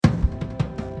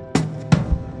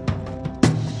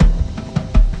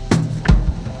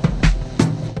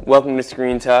Welcome to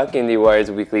Screen Talk, IndieWire's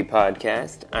weekly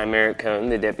podcast. I'm Eric Cohn,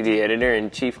 the deputy editor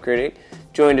and chief critic,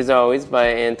 joined as always by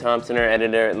Ann Thompson, our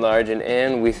editor-at-large. And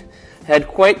Ann, we've had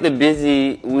quite the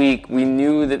busy week. We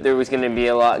knew that there was going to be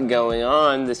a lot going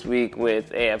on this week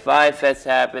with AFI Fest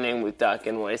happening, with Doc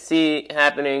NYC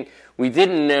happening. We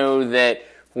didn't know that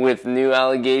with new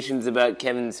allegations about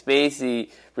Kevin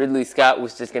Spacey, Ridley Scott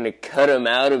was just going to cut him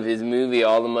out of his movie,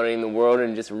 All the Money in the World,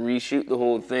 and just reshoot the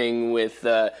whole thing with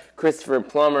Christopher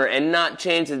Plummer and not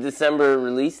change the December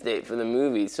release date for the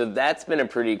movie. So that's been a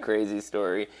pretty crazy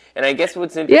story. And I guess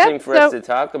what's interesting for us to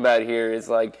talk about here is,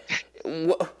 like,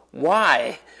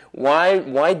 why?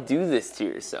 Why do this to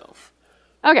yourself?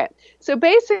 Okay, so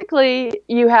basically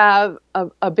you have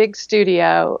a big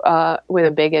studio with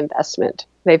a big investment.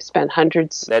 They've spent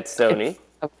hundreds That's Sony.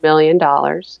 of $1 million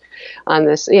on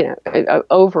this, well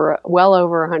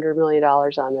over $100 million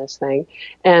on this thing.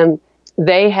 And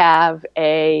they have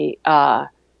I'm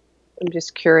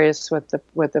just curious what the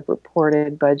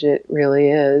reported budget really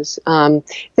is.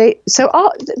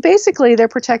 Basically they're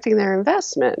protecting their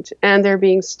investment and they're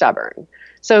being stubborn.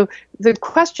 So the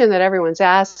question that everyone's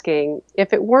asking,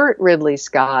 if it weren't Ridley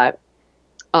Scott,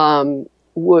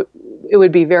 it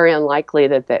would be very unlikely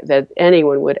that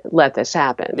anyone would let this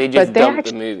happen. They just dump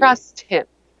the movie. Trust him.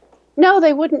 No,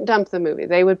 they wouldn't dump the movie.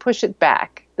 They would push it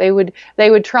back. They would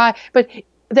try, but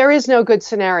there is no good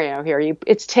scenario here.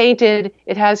 It's tainted.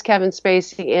 It has Kevin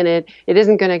Spacey in it. It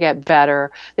isn't going to get better.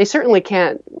 They certainly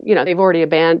can't. They've already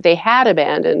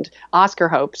abandoned Oscar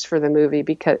hopes for the movie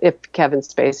because if Kevin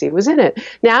Spacey was in it,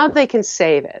 now they can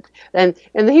save it. And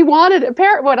he wanted.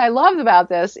 What I loved about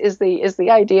this is the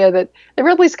idea that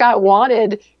Ridley Scott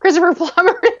wanted Christopher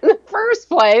Plummer in the first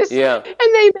place. Yeah. And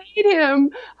they made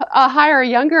him hire a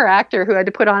younger actor who had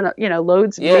to put on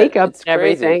loads of makeup and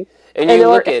everything. Crazy. And you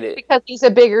look at it because he's a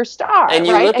bigger star. And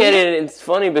you look at it, and it's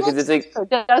funny because it's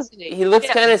like doesn't he? He looks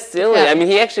kind of silly. Yeah. I mean,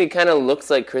 he actually kind of looks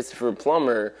like Christopher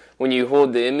Plummer when you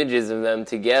hold the images of them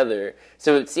together.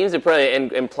 So it seems to probably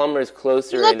and Plummer's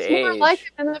closer in age. He looks more like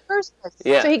him in the first place.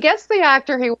 Yeah. So he gets the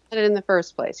actor he wanted in the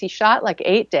first place. He shot like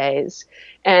 8 days,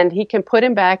 and he can put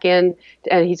him back in,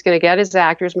 and he's going to get his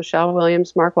actors, Michelle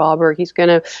Williams, Mark Wahlberg. He's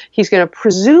going to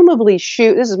presumably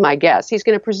shoot. This is my guess. He's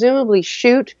going to presumably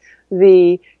shoot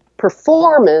the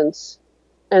performance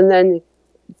and then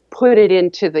put it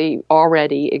into the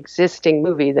already existing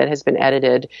movie that has been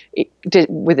edited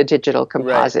with a digital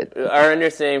composite. Right. Our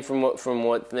understanding from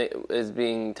what is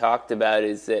being talked about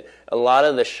is that a lot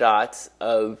of the shots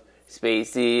of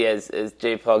Spacey as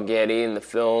J. Paul Getty in the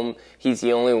film, he's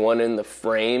the only one in the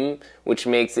frame, which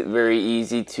makes it very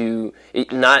easy to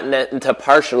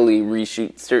partially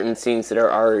reshoot certain scenes that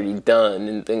are already done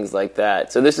and things like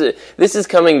that. So this is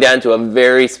coming down to a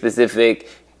very specific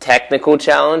technical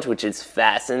challenge, which is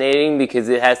fascinating because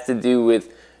it has to do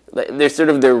with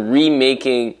they're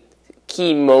remaking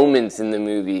key moments in the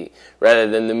movie rather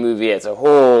than the movie as a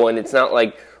whole, and it's not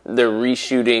like they're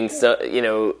reshooting,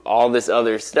 all this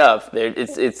other stuff.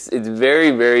 It's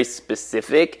very, very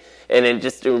specific, and it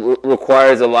just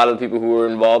requires a lot of the people who were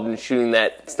involved in shooting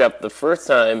that stuff the first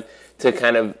time to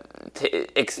kind of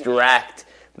extract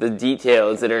the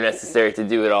details that are necessary to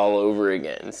do it all over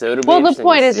again. So it'll be the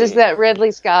point is that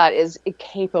Ridley Scott is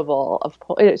capable of.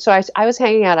 So I was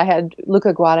hanging out. I had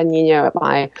Luca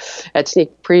Guadagnino at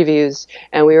Sneak Previews,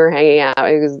 and we were hanging out.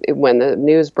 When the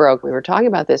news broke, we were talking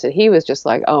about this, and he was just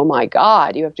like, "Oh my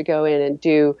God, you have to go in and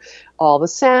do all the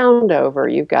sound over.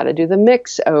 You've got to do the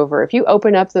mix over. If you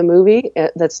open up the movie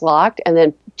that's locked and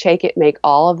then make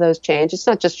all of those changes, it's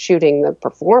not just shooting the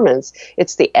performance,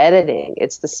 it's the editing,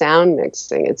 it's the sound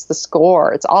mixing, it's the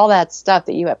score, it's all that stuff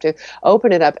that you have to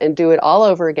open it up and do it all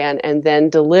over again and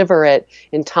then deliver it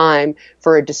in time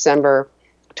for a December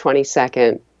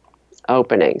 22nd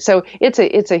opening. So it's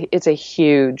a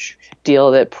huge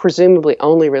deal that presumably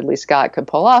only Ridley Scott could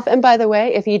pull off. And by the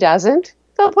way, if he doesn't,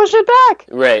 they'll push it back.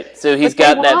 Right. So he's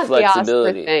got that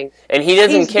flexibility, and he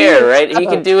doesn't care, right? He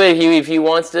can do it if he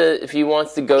wants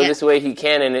to go this way. He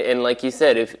can, and like you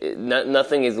said, if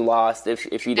nothing is lost if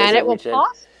he doesn't. And it will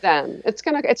cost them. It's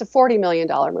a $40 million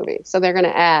movie, so they're going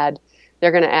to add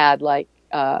like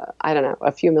I don't know,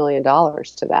 a few $1 million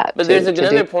to that. But there's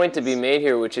another point to be made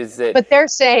here, which is that. But they're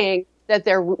saying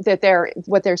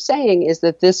what they're saying is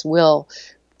that this will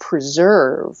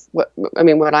preserve what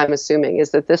I'm assuming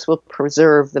is that this will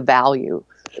preserve the value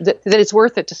that it's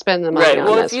worth it to spend the money on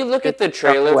this. Well, if you look at the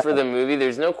trailer for the movie,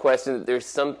 there's no question that there's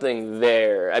something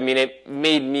there. I mean, it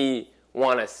made me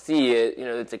want to see it.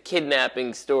 It's a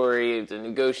kidnapping story. It's a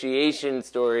negotiation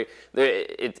story.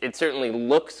 It certainly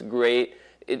looks great.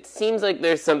 It seems like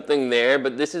there's something there,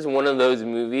 but this is one of those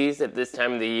movies at this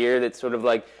time of the year that's sort of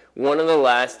like, one of the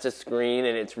last to screen,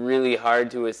 and it's really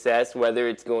hard to assess whether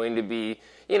it's going to be,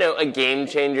 a game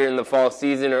changer in the fall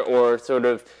season or sort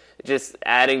of just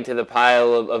adding to the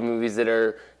pile of movies that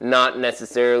are not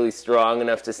necessarily strong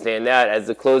enough to stand out. As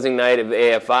the closing night of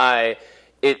AFI,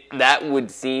 that would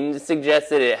seem to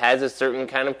suggest that it has a certain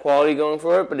kind of quality going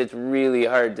for it, but it's really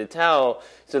hard to tell.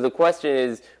 So the question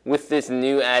is, with this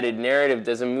new added narrative,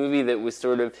 does a movie that was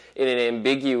sort of in an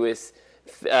ambiguous,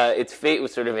 its fate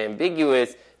was sort of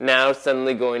ambiguous, now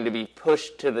suddenly going to be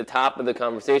pushed to the top of the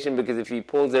conversation? Because if he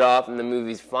pulls it off and the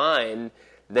movie's fine,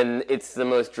 then it's the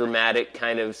most dramatic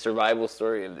kind of survival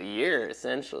story of the year,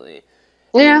 essentially.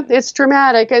 Yeah, it's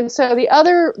dramatic. And so the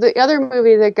other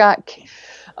movie that got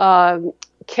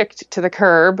kicked to the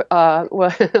curb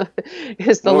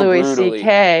is the More Louis brutally.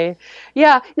 C.K.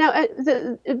 Yeah. Now,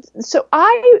 so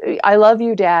I Love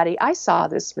You, Daddy. I saw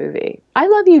this movie. I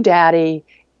Love You, Daddy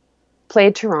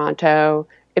played Toronto.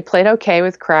 It played okay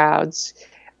with crowds.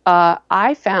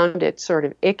 I found it sort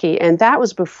of icky, and that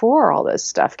was before all this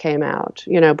stuff came out.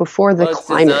 Before the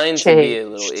climate change. It's designed to be a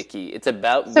little icky. It's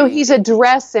about. So he's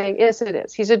addressing. Yes, it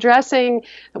is. He's addressing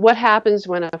what happens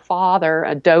when a father,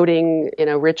 a doting,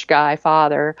 rich guy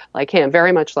father like him,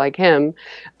 very much like him,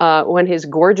 when his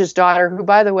gorgeous daughter, who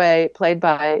by the way played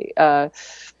by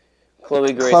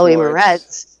Chloe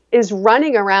Moretz, is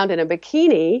running around in a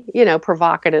bikini,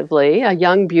 provocatively, a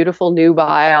young, beautiful,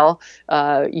 nubile,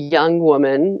 young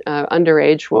woman,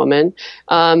 underage woman,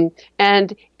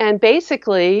 and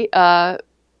basically,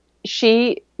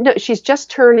 she's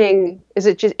just turning.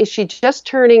 Is she just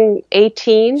turning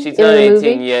 18? She's not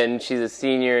 18 yet, and she's a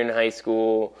senior in high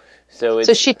school. So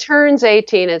she turns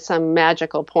 18 at some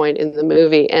magical point in the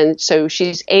movie, and so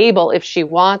she's able, if she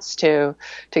wants to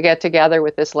get together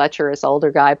with this lecherous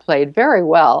older guy, played very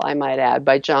well, I might add,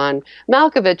 by John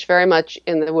Malkovich, very much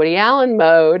in the Woody Allen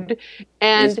mode,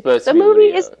 and the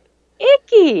movie is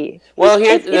icky. Well,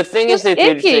 the thing is that's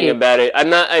interesting about it.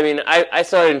 I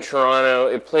saw it in Toronto.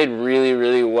 It played really,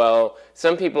 really well.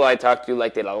 Some people I talked to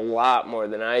liked it a lot more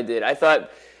than I did. I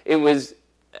thought it was.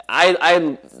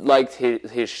 I liked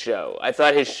his show. I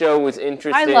thought his show was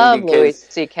interesting. I love Louis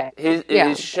C.K.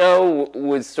 His show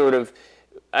was sort of,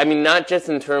 not just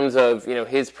in terms of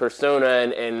his persona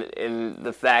and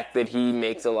the fact that he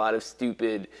makes a lot of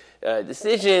stupid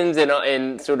decisions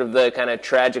and sort of the kind of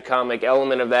tragicomic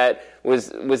element of that was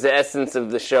the essence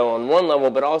of the show on one level,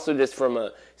 but also just from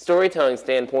a storytelling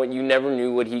standpoint, you never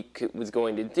knew what he was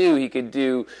going to do. He could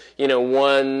do,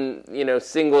 one,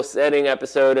 single setting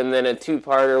episode and then a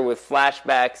two-parter with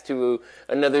flashbacks to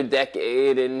another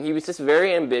decade, and he was just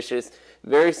very ambitious,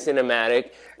 very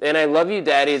cinematic. And I Love You,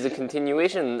 Daddy is a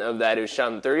continuation of that. It was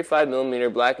shot in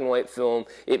 35mm black and white film.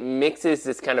 It mixes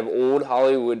this kind of old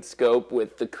Hollywood scope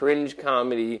with the cringe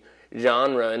comedy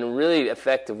genre in a really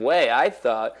effective way, I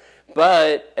thought.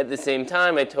 But at the same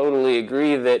time, I totally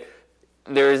agree that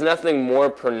there is nothing more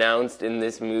pronounced in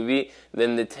this movie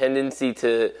than the tendency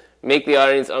to make the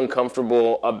audience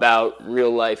uncomfortable about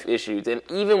real-life issues. And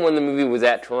even when the movie was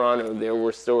at Toronto, there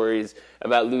were stories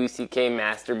about Louis C.K.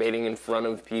 masturbating in front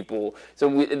of people. So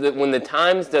when the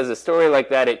Times does a story like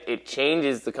that, it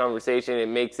changes the conversation. It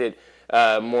makes it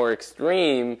more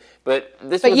extreme. But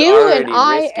this was you already and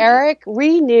I, risky. Eric,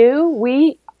 we knew.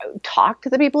 We talked to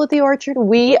the people at the Orchard.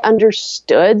 We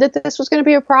understood that this was going to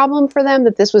be a problem for them,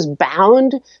 that this was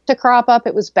bound to crop up.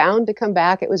 It was bound to come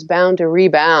back. It was bound to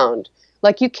rebound.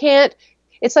 Like you can't,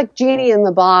 it's like genie in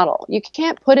the bottle. You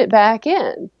can't put it back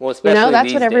in. Well, especially that's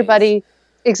these what everybody, days.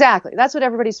 Exactly. That's what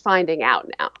everybody's finding out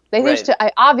now. They Right. used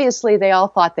to, obviously they all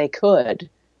thought they could.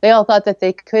 They all thought that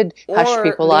they could hush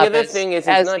people the up other thing is, it's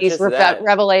as not these just that.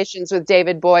 revelations with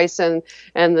David Boyce and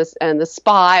the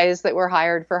spies that were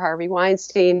hired for Harvey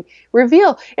Weinstein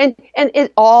reveal. And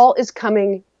it all is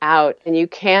coming out, and you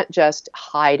can't just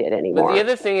hide it anymore. But the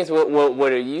other thing is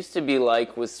what it used to be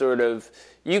like was sort of,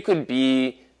 you could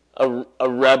be a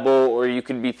rebel, or you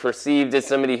could be perceived as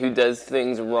somebody who does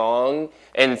things wrong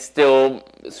and still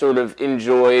sort of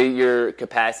enjoy your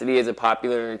capacity as a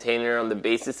popular entertainer on the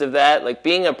basis of that. Like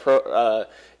being a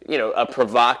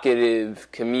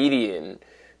provocative comedian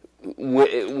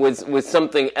was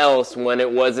something else when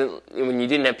you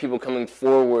didn't have people coming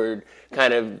forward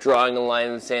kind of drawing a line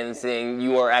in the sand and saying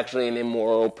you are actually an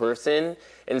immoral person.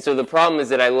 And so the problem is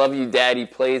that I Love You, Daddy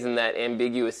plays in that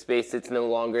ambiguous space that's no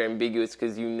longer ambiguous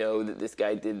because you know that this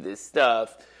guy did this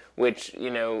stuff, which,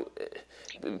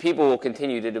 people will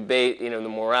continue to debate, the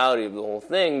morality of the whole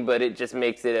thing, but it just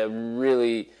makes it a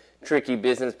really tricky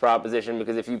business proposition,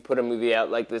 because if you put a movie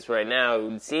out like this right now, it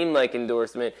would seem like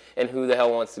endorsement, and who the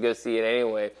hell wants to go see it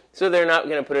anyway? So they're not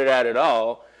going to put it out at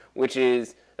all, which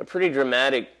is a pretty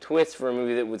dramatic twist for a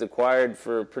movie that was acquired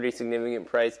for a pretty significant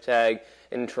price tag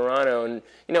in Toronto. And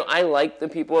I like the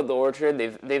people at the Orchard.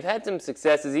 They've had some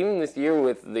successes even this year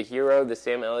with The Hero. The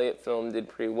Sam Elliott film did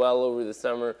pretty well over the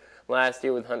summer. Last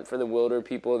year with Hunt for the Wilder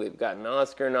People, they've gotten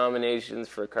Oscar nominations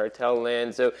for Cartel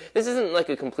Land. So this isn't like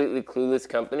a completely clueless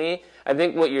company. I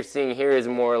think what you're seeing here is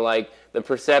more like the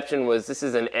perception was this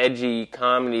is an edgy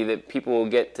comedy that people will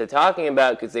get to talking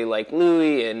about because they like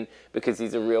Louis and because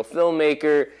he's a real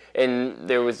filmmaker. And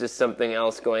there was just something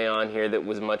else going on here that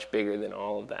was much bigger than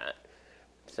all of that.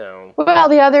 So. Well,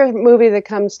 the other movie that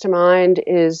comes to mind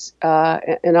is,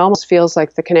 it almost feels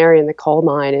like the canary in the coal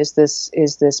mine, is this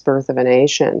Birth of a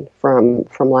Nation from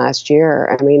last year.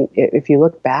 I mean, if you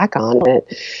look back on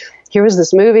it, here was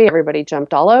this movie, everybody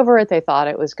jumped all over it. They thought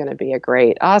it was going to be a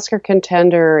great Oscar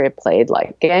contender. It played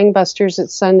like gangbusters at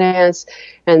Sundance.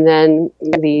 And then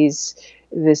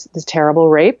this terrible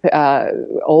rape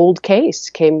old case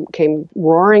came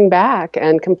roaring back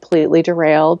and completely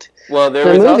derailed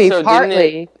the movie,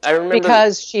 partly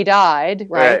because she died,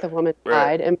 right? The woman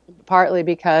died, and partly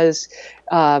because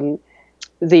the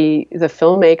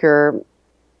filmmaker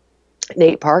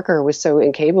Nate Parker was so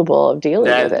incapable of dealing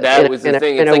with it. That was the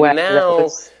thing. It's like now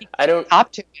I don't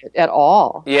up to it at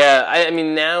all. Yeah, I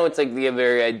mean now it's like the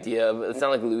very idea of it's not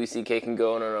like Louis C.K. can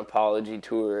go on an apology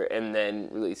tour and then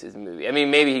release his movie. I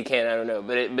mean maybe he can, I don't know,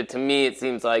 but to me it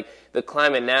seems like the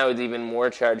climate now is even more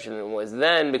charged than it was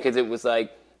then because it was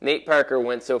like Nate Parker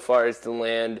went so far as to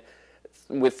land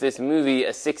with this movie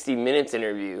a 60 Minutes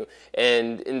interview,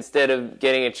 and instead of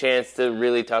getting a chance to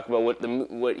really talk about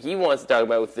what he wants to talk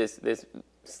about with this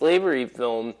slavery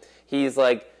film, he's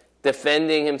like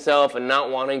defending himself and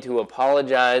not wanting to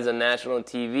apologize on national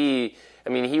TV. I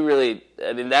mean,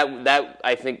 that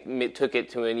I think took it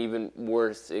to an even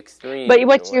worse extreme. But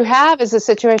what you have is a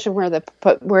situation where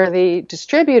the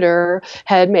distributor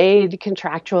had made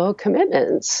contractual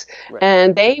commitments, right.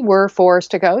 And they were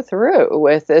forced to go through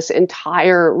with this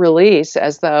entire release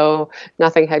as though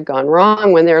nothing had gone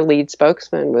wrong when their lead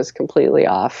spokesman was completely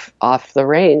off the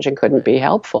range and couldn't be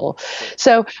helpful.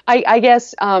 So I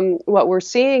guess what we're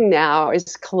seeing now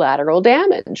is collateral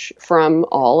damage from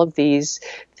all of these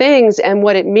things, and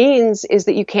what it means is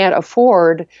that you can't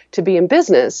afford to be in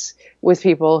business with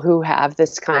people who have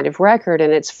this kind of record,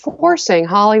 and it's forcing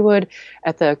Hollywood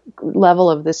at the level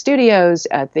of the studios,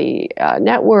 at the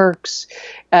networks,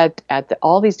 at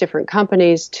all these different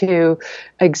companies to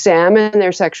examine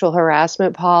their sexual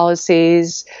harassment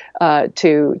policies,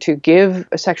 to give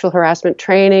sexual harassment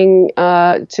training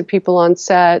to people on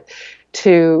set,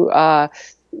 to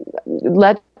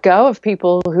let go of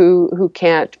people who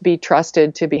can't be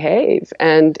trusted to behave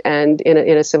and in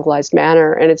a civilized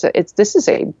manner, and this is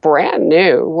a brand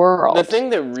new world. The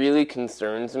thing that really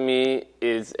concerns me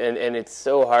is, and it's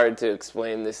so hard to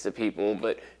explain this to people,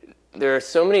 but there are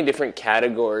so many different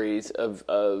categories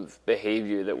of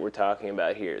behavior that we're talking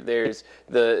about here. There's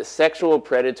the sexually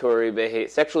predatory behavior.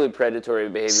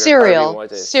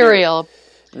 Serial.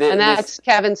 And that's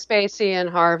Kevin Spacey and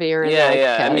Harvey are in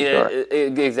that category. I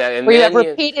mean, exactly. And where you have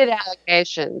repeated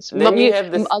allegations. You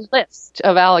have a list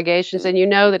of allegations, and you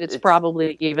know that it's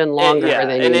probably even longer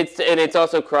it's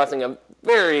also crossing a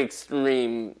very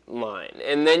extreme line.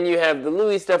 And then you have the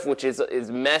Louis stuff, which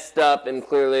is messed up, and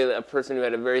clearly a person who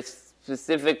had a very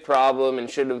specific problem and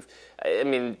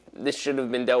this should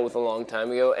have been dealt with a long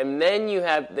time ago. And then you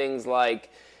have things like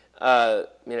by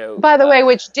the way,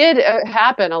 which did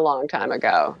happen a long time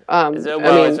ago. With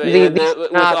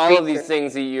all of these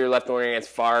things that you're left wondering, as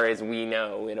far as we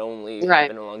know, it only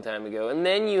happened a long time ago. And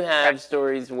then you have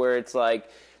stories where it's like,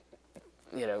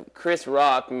 Chris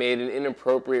Rock made an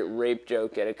inappropriate rape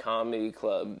joke at a comedy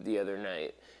club the other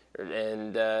night,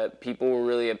 and people were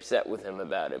really upset with him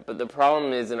about it. But the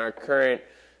problem is, in our current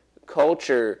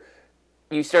culture,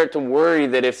 you start to worry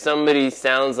that if somebody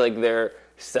sounds like they're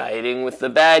siding with the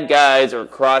bad guys or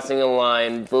crossing a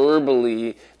line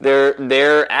verbally,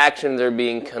 their actions are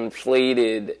being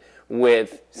conflated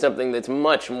with something that's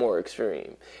much more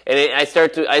extreme. And I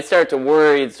start to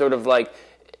worry. It's sort of like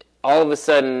all of a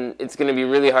sudden it's going to be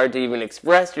really hard to even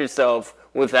express yourself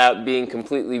without being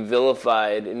completely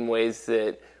vilified in ways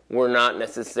that were not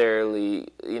necessarily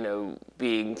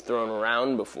being thrown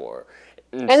around before.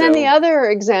 And then the other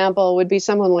example would be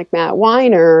someone like Matt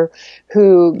Weiner,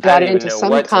 who got into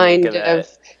some kind of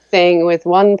thing with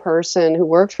one person who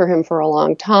worked for him for a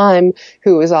long time,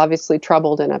 who was obviously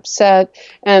troubled and upset,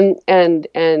 and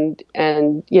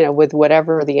with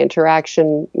whatever the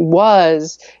interaction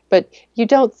was. But you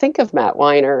don't think of Matt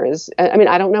Weiner as,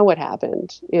 I don't know what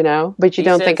happened, but you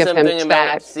don't think of him as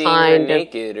that seeing her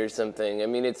naked or something. I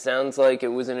mean, it sounds like it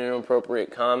was an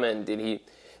inappropriate comment. Did he?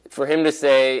 for him to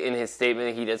say in his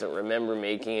statement that he doesn't remember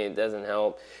making it doesn't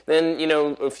help. Then,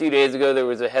 a few days ago there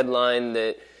was a headline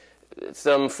that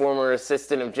some former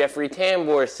assistant of Jeffrey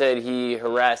Tambor said he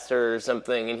harassed her or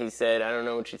something, and he said, I don't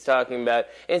know what she's talking about.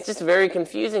 And it's just very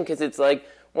confusing because it's like,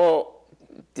 well,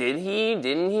 did he?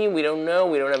 Didn't he? We don't know.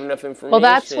 We don't have enough information. Well,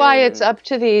 that's why it's up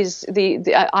to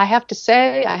I have to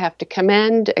say, I have to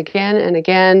commend again and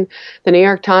again the New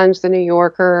York Times, the New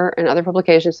Yorker, and other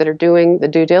publications that are doing the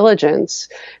due diligence,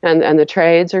 and the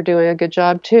trades are doing a good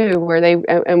job too, where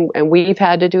and we've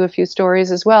had to do a few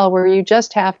stories as well, where you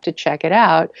just have to check it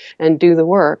out and do the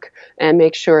work and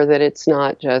make sure that it's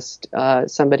not just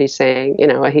somebody saying,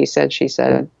 a he said, she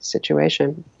said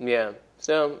situation. Yeah.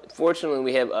 So, fortunately,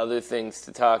 we have other things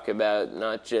to talk about,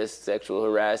 not just sexual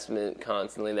harassment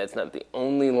constantly. That's not the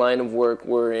only line of work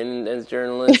we're in as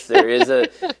journalists. There is a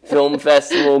film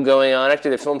festival going on.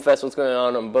 Actually, the film festival's going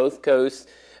on both coasts.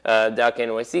 Doc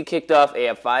NYC kicked off.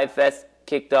 AF5 Fest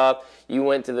kicked off. You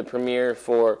went to the premiere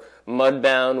for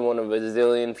Mudbound, one of a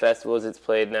zillion festivals it's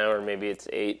played now, or maybe it's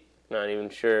 8, not even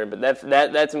sure. But that's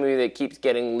a movie that keeps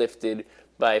getting lifted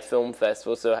by film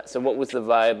festivals. So what was the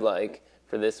vibe like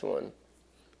for this one?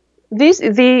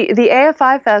 The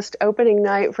AFI Fest opening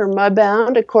night for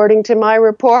Mudbound, according to my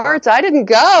reports, I didn't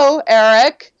go,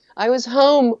 Eric. I was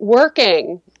home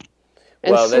working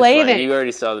and slaving. That's fine. You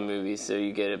already saw the movie, so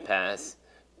you get a pass.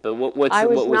 But I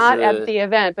was not at the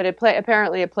event, but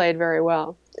apparently it played very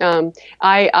well. The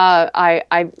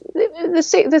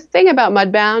thing about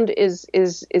Mudbound is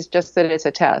just that it's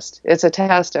a test. It's a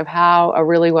test of how a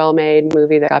really well-made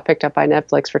movie that got picked up by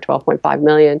Netflix for $12.5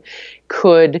 million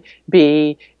could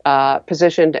be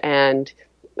positioned and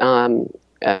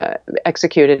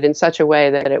executed in such a way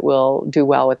that it will do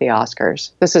well with the Oscars.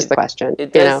 This is the question.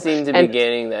 It does seem to be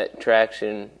gaining that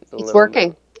traction. It's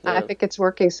working. Yeah. I think it's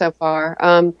working so far,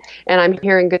 and I'm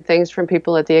hearing good things from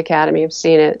people at the Academy who've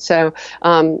seen it. So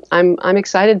I'm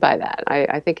excited by that.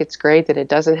 I think it's great that it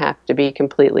doesn't have to be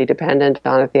completely dependent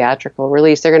on a theatrical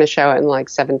release. They're going to show it in like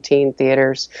 17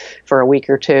 theaters for a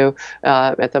week or two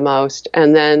at the most,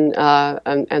 and then at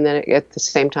the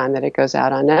same time that it goes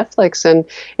out on Netflix. And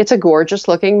it's a gorgeous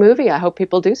looking movie. I hope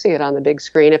people do see it on the big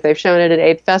screen. If they've shown it at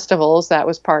 8 festivals, that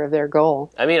was part of their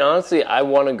goal. I mean, honestly, I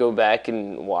want to go back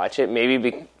and watch it.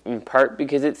 Maybe in part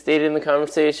because it stayed in the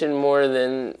conversation more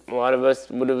than a lot of us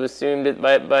would have assumed it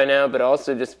by now, but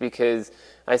also just because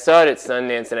I saw it at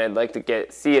Sundance and I'd like to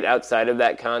see it outside of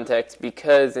that context,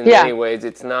 because in many ways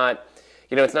it's not,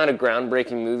 it's not a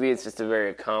groundbreaking movie. It's just a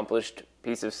very accomplished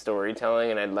piece of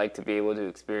storytelling, and I'd like to be able to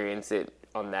experience it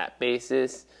on that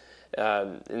basis.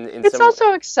 It's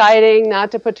also exciting,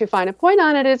 not to put too fine a point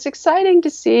on it, it's exciting to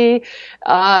see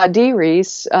Dee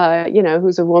Reese,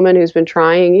 who's a woman who's been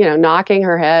trying, knocking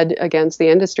her head against the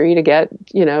industry to get,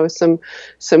 some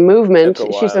movement.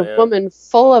 She's a woman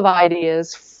full of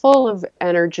ideas, full of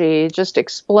energy, just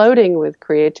exploding with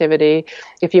creativity.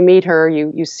 If you meet her,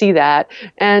 you see that.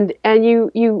 And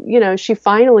she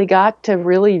finally got to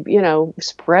really,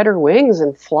 spread her wings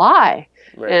and fly.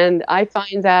 Right. And I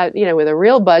find that, with a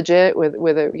real budget, with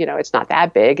a, it's not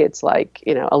that big. It's like,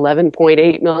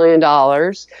 $11.8 million.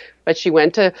 But she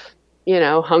went to,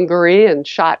 Hungary and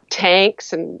shot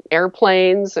tanks and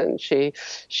airplanes, and she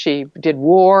did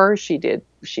war. She did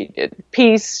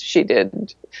peace. She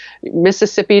did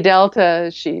Mississippi Delta.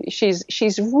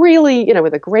 She's really,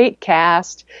 with a great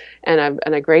cast and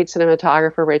a great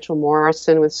cinematographer, Rachel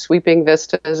Morrison, with sweeping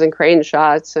vistas and crane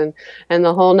shots and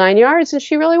the whole 9 yards. And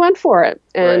she really went for it.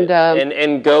 And right.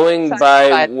 And going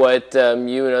by what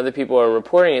you and other people are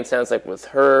reporting, it sounds like with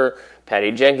her,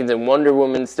 Patty Jenkins and Wonder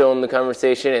Woman still in the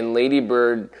conversation, and Lady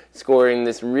Bird scoring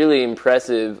this really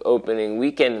impressive opening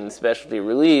weekend in the specialty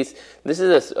release. This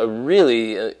is a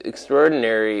really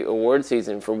extraordinary award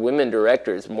season for women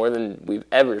directors, more than we've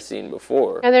ever seen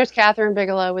before. And there's Catherine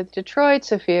Bigelow with Detroit,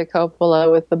 Sofia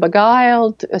Coppola with The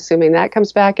Beguiled, assuming that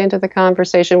comes back into the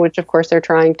conversation, which of course they're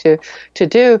trying to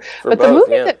do. But the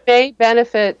movie that may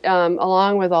benefit,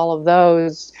 along with all of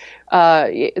those,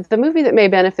 the movie that may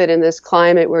benefit in this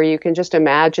climate where you can just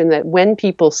imagine that when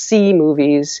people see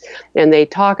movies and they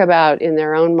talk about in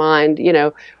their own mind,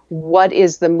 what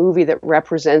is the movie that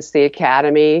represents the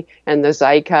Academy and the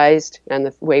zeitgeist and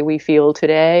the way we feel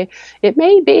today, it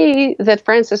may be that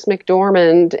Frances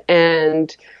McDormand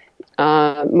and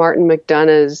Martin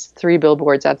McDonagh's Three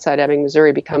Billboards Outside Ebbing,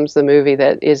 Missouri becomes the movie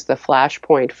that is the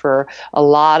flashpoint for a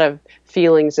lot of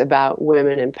feelings about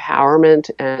women empowerment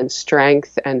and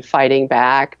strength and fighting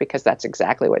back, because that's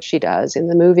exactly what she does in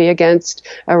the movie against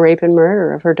a rape and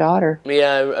murder of her daughter.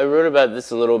 Yeah, I wrote about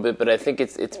this a little bit, but I think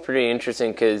it's pretty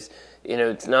interesting because,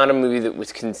 it's not a movie that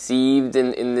was conceived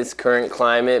in this current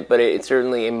climate, but it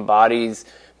certainly embodies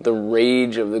the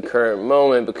rage of the current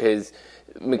moment, because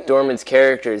McDormand's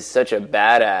character is such a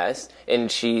badass, and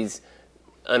she's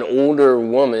an older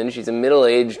woman, she's a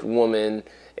middle-aged woman,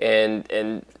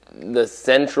 and the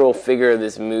central figure of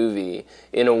this movie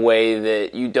in a way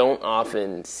that you don't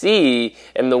often see,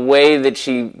 and the way that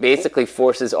she basically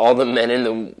forces all the men in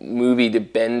the movie to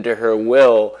bend to her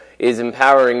will is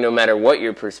empowering no matter what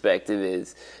your perspective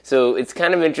is. So it's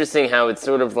kind of interesting how it's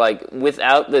sort of like,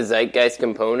 without the zeitgeist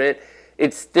component,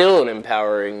 it's still an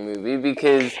empowering movie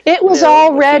because it was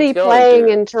already playing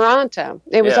in Toronto.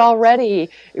 It was already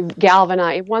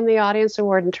galvanized. It won the Audience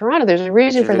Award in Toronto. There's a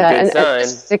reason for that.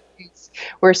 And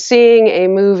we're seeing a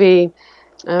movie.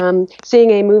 Seeing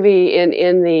a movie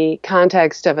in the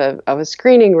context of a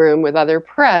screening room with other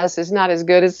press is not as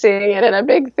good as seeing it in a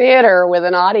big theater with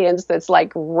an audience that's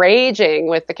like raging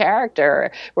with the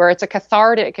character, where it's a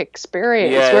cathartic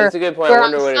experience. Yeah, that's a good point. I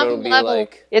wonder what it'll be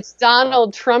like. It's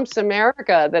Donald Trump's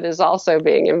America that is also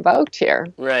being invoked here.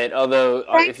 Right. Although,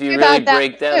 if you really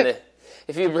break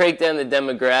down the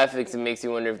demographics, it makes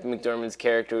you wonder if McDormand's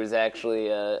character was actually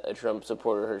a Trump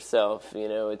supporter herself.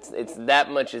 It's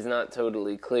that much is not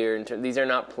totally clear. These are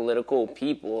not political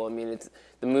people. I mean,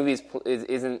 the movie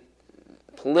isn't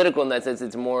political in that sense.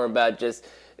 It's more about just.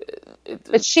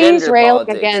 But she's railing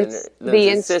against the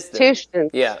institutions.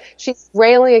 Yeah. She's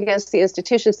railing against the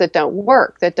institutions that don't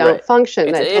work, that don't function.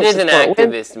 It is an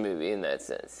activist movie in that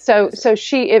sense. So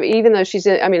she, even though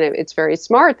it's very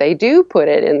smart. They do put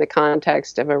it in the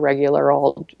context of a regular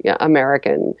old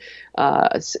American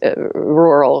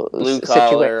rural blue collar,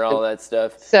 situation. all that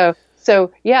stuff.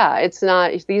 So yeah, it's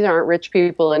not. These aren't rich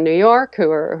people in New York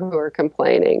who are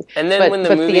complaining. And then when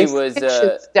the movie was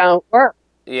don't work.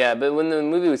 Yeah, but when the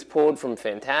movie was pulled from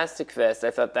Fantastic Fest, I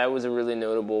thought that was a really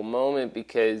notable moment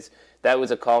because that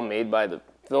was a call made by the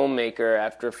filmmaker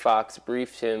after Fox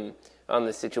briefed him on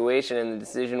the situation, and the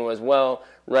decision was, well,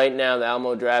 right now the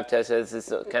Alamo Drafthouse has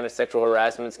this kind of sexual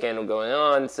harassment scandal going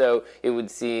on, so it would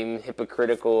seem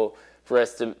hypocritical for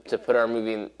us to put our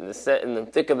movie in the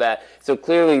thick of that. So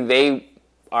clearly they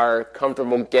are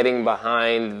comfortable getting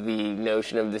behind the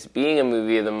notion of this being a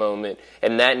movie of the moment,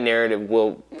 and that narrative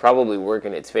will probably work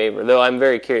in its favor. Though I'm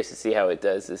very curious to see how it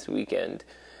does this weekend,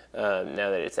 now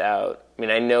that it's out. I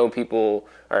mean, I know people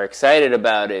are excited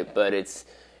about it, but it's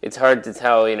hard to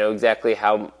tell, exactly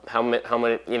how many.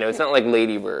 It's not like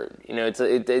Lady Bird.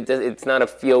 It's not a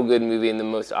feel good movie in the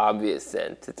most obvious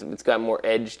sense. It's got more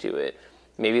edge to it.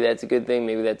 Maybe that's a good thing.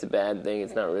 Maybe that's a bad thing.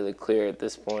 It's not really clear at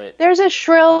this point. There's a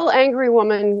shrill, angry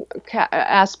woman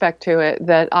aspect to it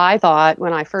that I thought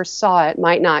when I first saw it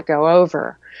might not go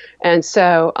over, and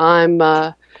so I'm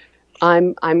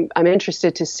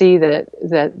interested to see that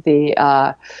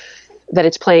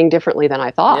it's playing differently than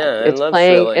I thought. Yeah,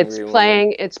 it's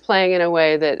playing in a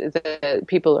way that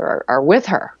people are with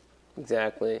her.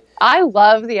 Exactly. I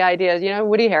love the idea.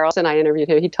 Woody Harrelson, I interviewed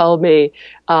him. He told me,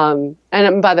 and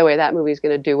by the way, that movie's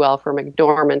going to do well for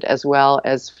McDormand as well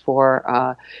as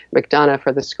for McDonagh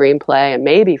for the screenplay and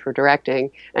maybe for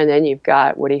directing. And then you've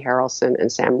got Woody Harrelson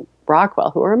and Sam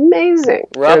Rockwell, who are amazing.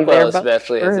 Rockwell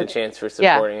especially has a chance for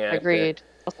supporting actor.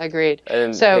 Agreed.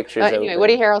 So anyway,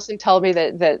 Woody Harrelson told me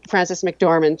that Frances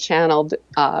McDormand channeled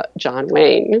John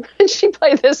Wayne, and she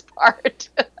played this part.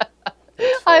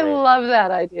 I love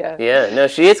that idea. Yeah, no,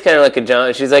 she is kind of like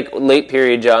she's like late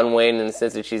period John Wayne in the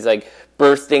sense that she's like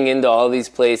bursting into all these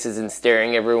places and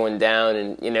staring everyone down,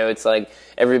 and it's like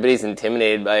everybody's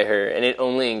intimidated by her, and it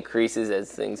only increases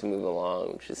as things move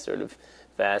along, which is sort of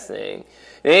fascinating.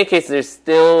 In any case, there's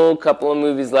still a couple of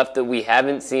movies left that we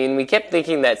haven't seen. We kept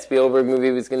thinking that Spielberg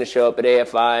movie was going to show up at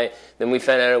AFI, then we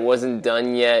found out it wasn't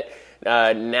done yet.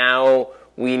 Now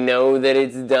we know that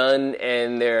it's done,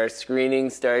 and there are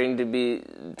screenings starting to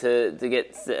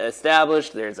get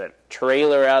established. There's a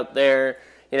trailer out there.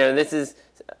 This is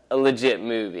a legit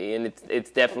movie, and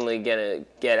it's definitely gonna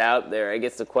get out there. I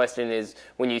guess the question is,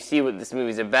 when you see what this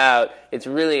movie's about, it's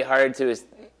really hard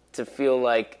to feel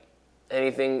like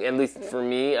anything, at least for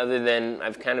me, other than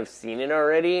I've kind of seen it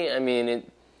already. I mean,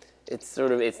 it's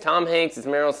Tom Hanks, it's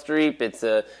Meryl Streep, it's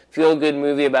a feel-good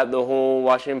movie about the whole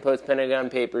Washington Post Pentagon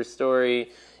Papers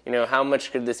story. How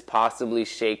much could this possibly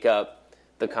shake up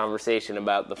the conversation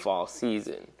about the fall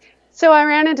season? So I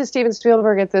ran into Steven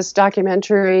Spielberg at this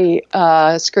documentary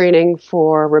screening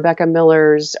for Rebecca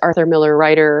Miller's Arthur Miller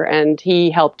Writer, and he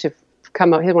helped to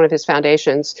come up. One of his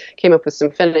foundations came up with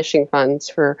some finishing funds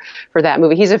for that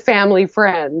movie. He's a family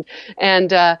friend,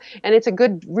 and it's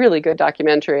a really good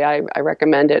documentary. I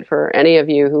recommend it for any of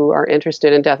you who are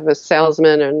interested in Death of a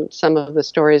Salesman and some of the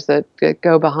stories that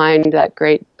go behind that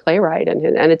great playwright, and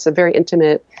it's a very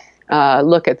intimate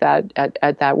look at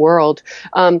that world.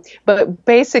 But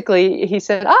basically, he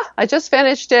said, I just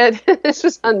finished it. This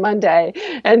was on Monday,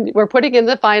 and we're putting in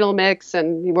the final mix,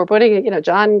 and we're putting,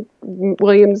 John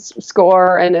Williams'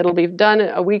 score, and it'll be done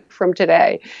a week from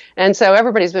today. And so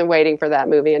everybody's been waiting for that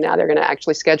movie, and now they're going to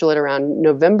actually schedule it around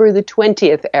November the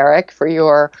 20th, Eric, for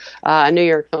your New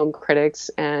York Film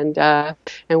Critics, and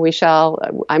we shall.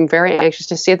 I'm very anxious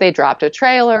to see it. They dropped a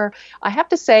trailer. I have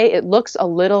to say, it looks a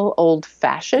little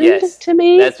old-fashioned. Yes. To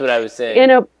me, that's what I was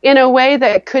saying. In a way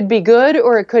that could be good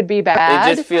or it could be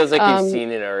bad. It just feels like you've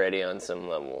seen it already on some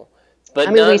level.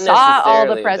 But we saw all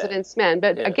the President's Men.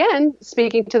 But again,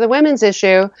 speaking to the women's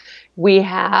issue, we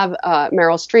have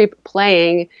Meryl Streep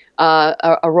playing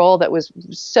a role that was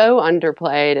so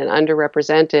underplayed and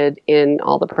underrepresented in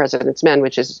All the President's Men,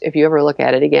 which is, if you ever look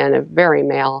at it again, a very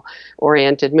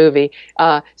male-oriented movie.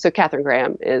 So Katharine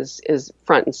Graham is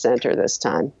front and center this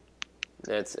time.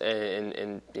 That's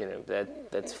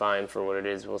that's fine for what it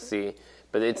is. We'll see,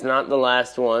 but it's not the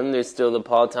last one. There's still the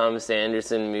Paul Thomas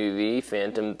Anderson movie,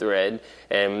 Phantom Thread,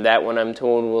 and that one I'm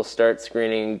told will start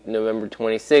screening November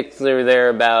 26th or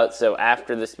thereabouts. So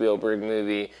after the Spielberg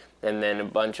movie, and then a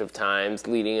bunch of times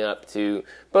leading up to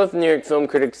both the New York Film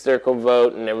Critics Circle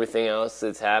vote and everything else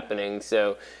that's happening.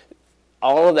 So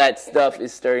all of that stuff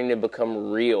is starting to become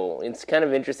real. It's kind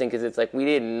of interesting because it's like we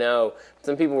didn't know.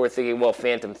 Some people were thinking, well,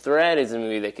 Phantom Thread is a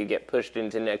movie that could get pushed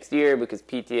into next year because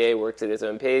PTA works at its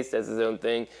own pace, does its own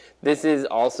thing. This is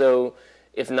also,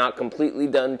 if not completely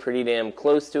done, pretty damn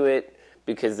close to it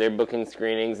because they're booking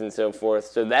screenings and so forth.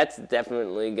 So that's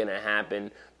definitely going to happen.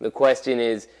 The question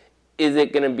is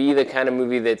it going to be the kind of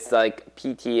movie that's like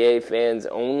PTA fans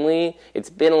only?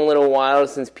 It's been a little while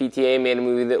since PTA made a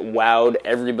movie that wowed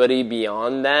everybody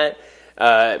beyond that.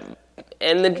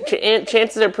 And the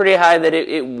chances are pretty high that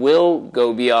it will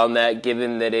go beyond that,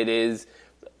 given that it is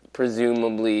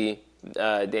presumably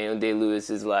Daniel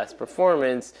Day-Lewis's last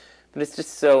performance. But it's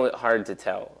just so hard to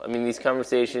tell. I mean, these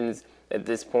conversations at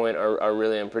this point are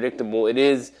really unpredictable. It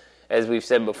is, as we've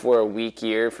said before, a weak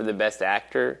year for the Best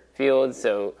Actor field,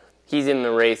 so he's in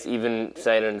the race even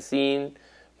sight unseen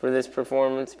for this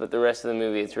performance, but the rest of the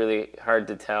movie, it's really hard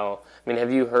to tell. I mean,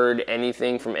 have you heard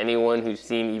anything from anyone who's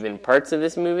seen even parts of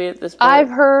this movie at this point? I've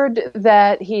heard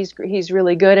that he's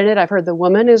really good in it. I've heard the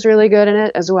woman is really good in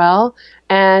it as well,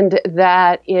 and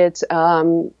that it's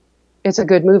a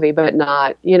good movie, but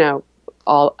not,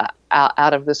 all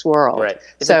out of this world. Right.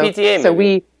 It's a PTA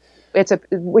movie.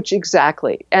 Which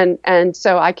exactly. And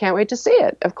so I can't wait to see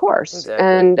it, of course. Exactly.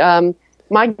 And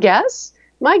my guess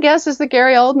is that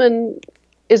Gary Oldman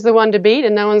is the one to beat,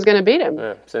 and no one's going to beat him.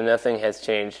 Yeah, so nothing has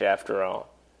changed after all.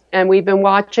 And we've been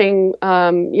watching,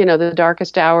 the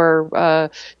Darkest Hour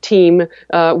team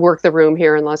work the room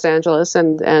here in Los Angeles,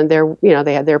 and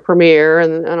they had their premiere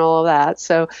and all of that.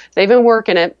 So they've been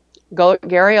working it.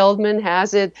 Gary Oldman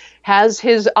has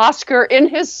his Oscar in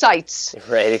his sights.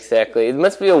 Right, exactly. It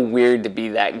must feel weird to be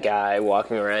that guy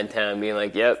walking around town being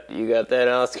like, "Yep, you got that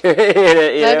Oscar."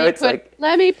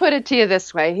 Let me put it to you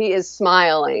this way: he is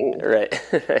smiling. Right.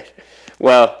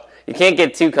 Well, you can't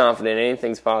get too confident.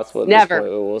 Anything's possible at this point.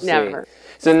 We'll see. Never.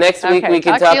 So next week we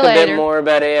can talk a bit more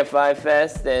about AFI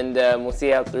Fest, and we'll see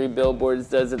how Three Billboards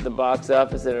does at the box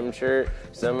office, and I'm sure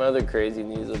some other crazy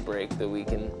news will break that we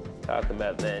can talk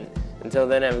about then. Until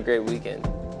then, have a great weekend.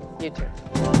 You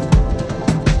too.